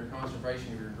improving your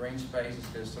conservation of your green space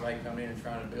because somebody coming in and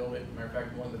trying to build it. Matter of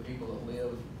fact, one of the people that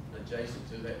live adjacent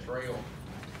to that trail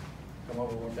come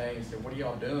over one day and said, what are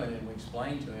y'all doing? And we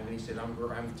explained to him, and he said,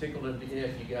 I'm tickled to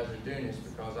death you guys are doing this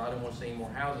because I don't want to see any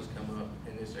more houses come up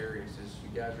in this area. He says,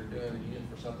 you guys are doing it using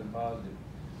for something positive.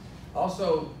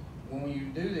 Also, when you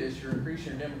do this, you're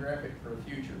increasing your demographic for the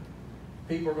future.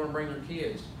 People are going to bring their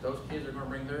kids. Those kids are going to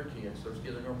bring their kids. Those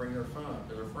kids are going to bring their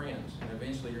friends. And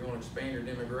eventually you're going to expand your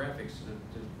demographics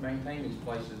to maintain these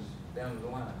places down the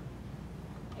line.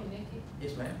 Hey, Nikki?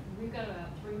 Yes, ma'am. We've got about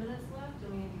 3 minutes left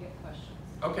and we need to get questions.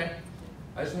 Okay.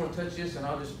 I just want to touch this and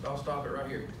I'll stop it right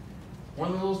here.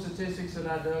 One of the little statistics that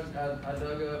I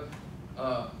dug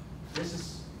up, this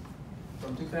is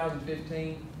from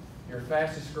 2015, your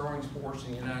fastest growing sports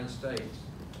in the United States.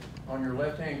 On your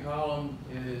left-hand column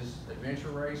is adventure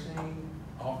racing,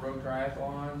 off-road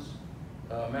triathlons,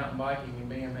 mountain biking,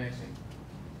 and BMXing.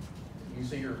 You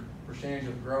see your percentage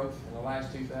of growth in the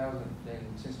last 2000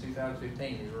 and since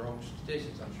 2015. These are old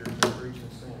statistics. I'm sure it's increasing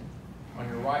soon. On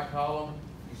your right column,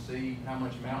 you see how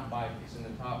much mountain bike is in the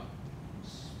top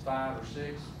 5 or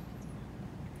 6.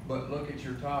 But look at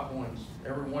your top ones.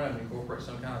 Every one of them incorporates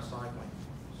some kind of cycling.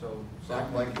 So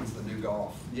Mountain biking's the new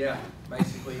golf. Yeah,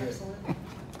 basically it. Excellent.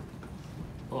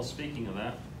 Well, speaking of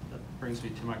that, that brings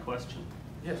me to my question.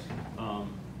 Yes.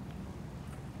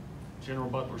 General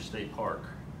Butler State Park.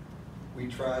 We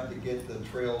tried to get the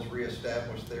trails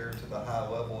reestablished there to the high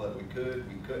level that we could.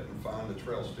 We couldn't find a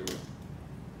trail steward.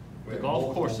 We The had golf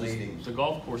multiple course meetings. the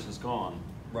golf course is gone,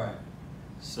 Right.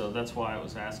 so that's why I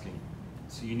was asking.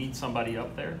 So you need somebody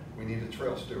up there? We need a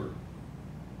trail steward.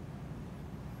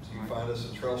 So you find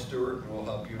us a trail steward and we'll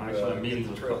help you Actually, I'm get meeting the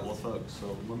with a trails. couple of folks,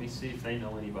 so let me see if they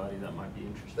know anybody that might be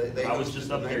interested. They I was hosted just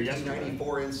the up there yesterday.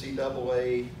 1994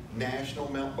 NCAA National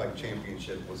Mountain Bike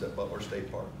Championship was at Butler State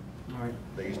Park. All right.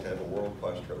 They used to have a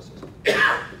world-class trail system.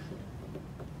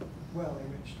 Well, they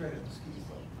went straight up the ski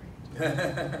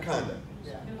slope. Kinda,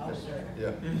 Yeah, I was there.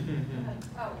 yeah.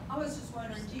 Oh, I was just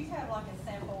wondering, do you have like a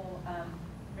sample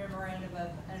memorandum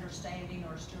of understanding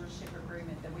or stewardship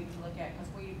agreement that we can look at?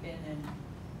 Because we've been in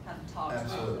kind of talks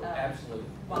with Absolutely. Absolutely.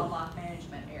 wildlife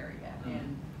management area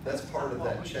and. That's part of what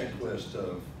that we do. checklist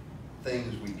of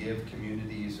things we give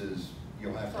communities is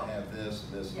you'll have to So- have this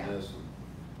and this Yeah. and this. So,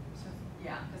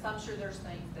 yeah, because I'm sure there's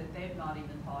things that they've not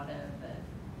even thought of that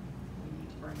we need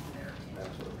to bring to their attention.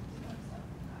 Absolutely.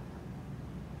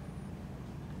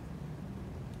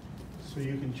 So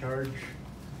you can charge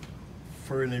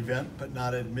for an event, but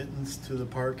not admittance to the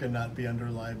park and not be under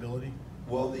liability?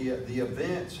 Well, the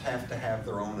events have to have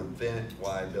their own event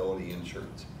liability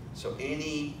insurance. So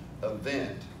any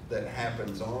event that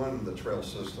happens on the trail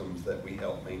systems that we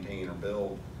help maintain or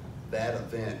build, that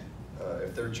event,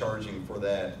 if they're charging for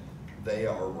that, they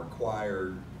are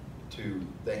required to,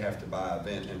 they have to buy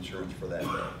event insurance for that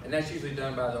day. And that's usually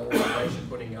done by the organization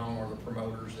putting on or the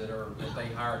promoters that they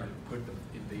hire to put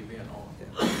the event on.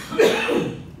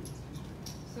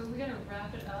 So we're gonna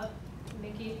wrap it up.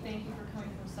 Nikki, thank you for coming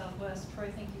from Southwest.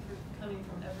 Troy, thank you for coming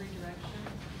from every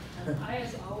direction. I,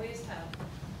 as always, have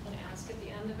an ask at the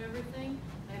end of everything.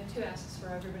 I have 2 asks for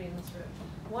everybody in this room.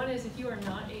 One is if you are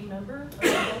not a member of the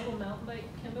local mountain bike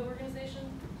KyMBA organization,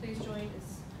 please join.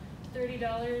 It's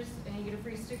 $30 and you get a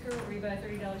free sticker, or you buy a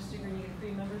 $30 sticker and you get a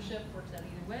free membership. Works out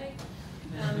either way.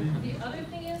 The other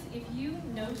thing is, if you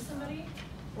know somebody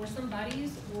or some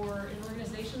buddies or an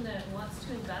organization that wants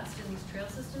to invest in these trail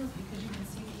systems because you can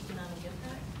see the economic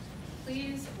impact,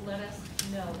 please let us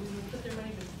know. We will put their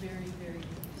money to very, very good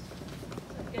use.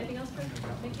 So, anything else,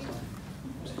 Mickey?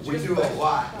 We do a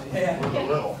lot Yeah. with a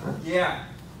little. Yeah,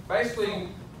 basically,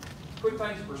 put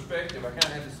things in perspective. I kind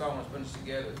of had this all bunch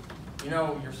together. You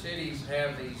know, your cities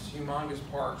have these humongous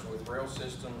parks with rail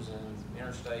systems and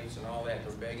interstates and all that.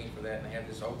 They're begging for that, and they have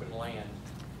this open land.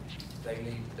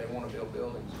 They want to build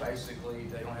buildings. Basically,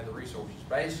 they don't have the resources.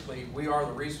 Basically, we are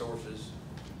the resources.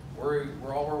 We're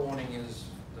all we're wanting is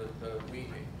the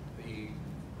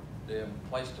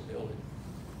place to build it.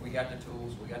 We got the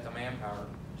tools, we got the manpower.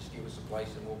 Just give us a place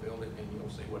and we'll build it, and you'll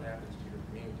see what happens to your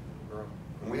community. It'll grow.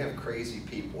 And we have crazy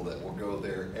people that will go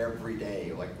there every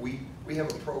day. Like we have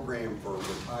a program for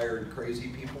retired crazy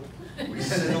people. We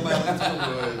send them out into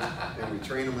the woods and we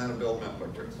train them how to build mountain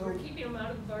bike trails. We're keeping them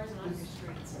out of the bars and on your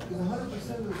streets. Is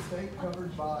 100% of the state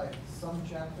covered by some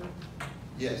chapter?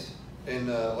 Yes, and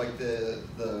like the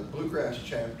Bluegrass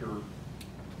chapter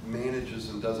manages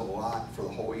and does a lot for the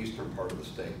whole eastern part of the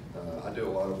state. I do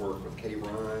a lot of work with Cave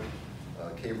Run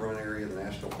area, the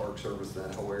National Park Service,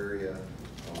 that whole area.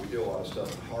 We do a lot of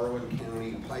stuff in Harlan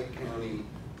County, Pike County,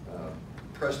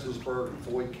 Prestonsburg, and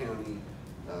Floyd County,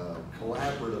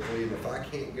 collaboratively. And if I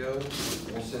can't go,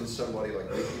 we'll send somebody like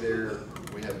Mickey there.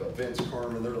 We have Vince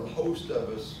Carmen. There's a host of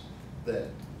us that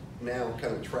now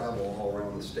kind of travel all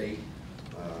around the state.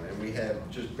 And we have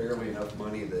just barely enough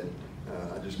money that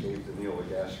I just gave to Neil a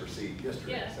gas receipt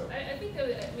yesterday. Yeah, So. I think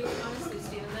that, I mean, honestly,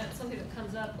 Stephen, that's something that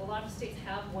comes up. A lot of states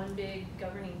have one big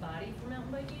governing body for mountain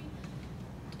biking.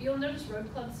 You'll notice road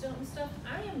clubs don't and stuff.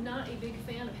 I am not a big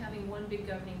fan of having one big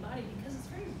governing body because it's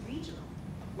very regional.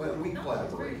 Well, we No,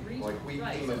 collaborate. it's very Like we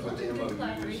regional. came Right, up with the so it's a good MOUs and we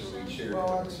collaboration. shared it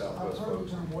Well, with the I've Southwest heard the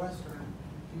folks. term Western,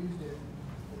 used it,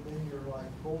 and then you're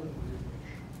like Bowling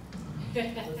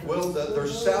Green. Well,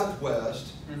 there's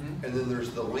Southwest, Mhm. and then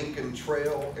there's the Lincoln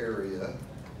Trail area,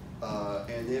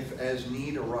 And if as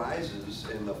need arises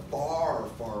in the far,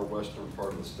 far western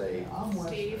part of the state,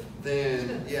 Steve?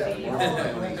 then, yeah, Steve.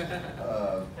 Morgan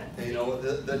County, you know,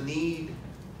 the need,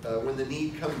 when the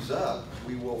need comes up,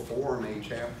 we will form a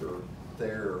chapter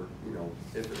there, you know,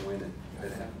 if and when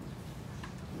it happens.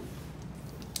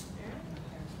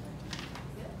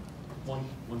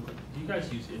 One quick, do you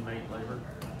guys use inmate labor?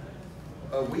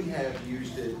 We have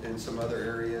used it in some other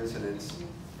areas, and it's,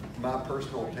 my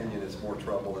personal opinion, it's more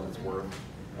trouble than it's worth.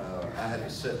 I had to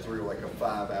sit through like a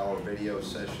 5-hour video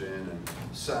session and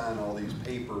sign all these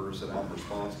papers that I'm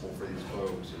responsible for these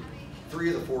folks. And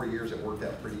 3 of the 4 years it worked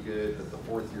out pretty good, but the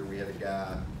 4th year we had a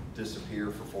guy disappear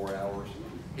for 4 hours.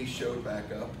 He showed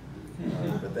back up,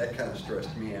 but that kind of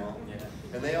stressed me out. Yeah.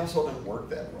 And they also don't work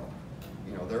that well.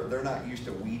 You know, they're not used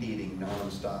to weed eating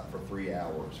nonstop for 3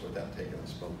 hours without taking a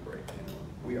smoke break. You know,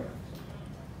 we are.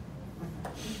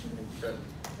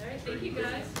 All right, thank you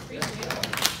guys, appreciate it.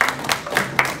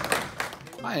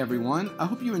 Hi everyone, I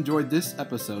hope you enjoyed this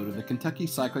episode of the Kentucky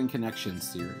Cycling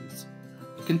Connections series.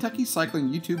 The Kentucky Cycling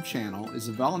YouTube channel is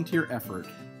a volunteer effort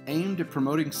aimed at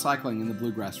promoting cycling in the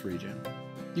Bluegrass region.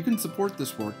 You can support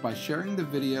this work by sharing the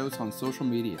videos on social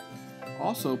media.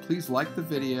 Also, please like the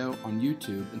video on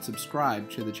YouTube and subscribe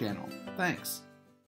to the channel. Thanks.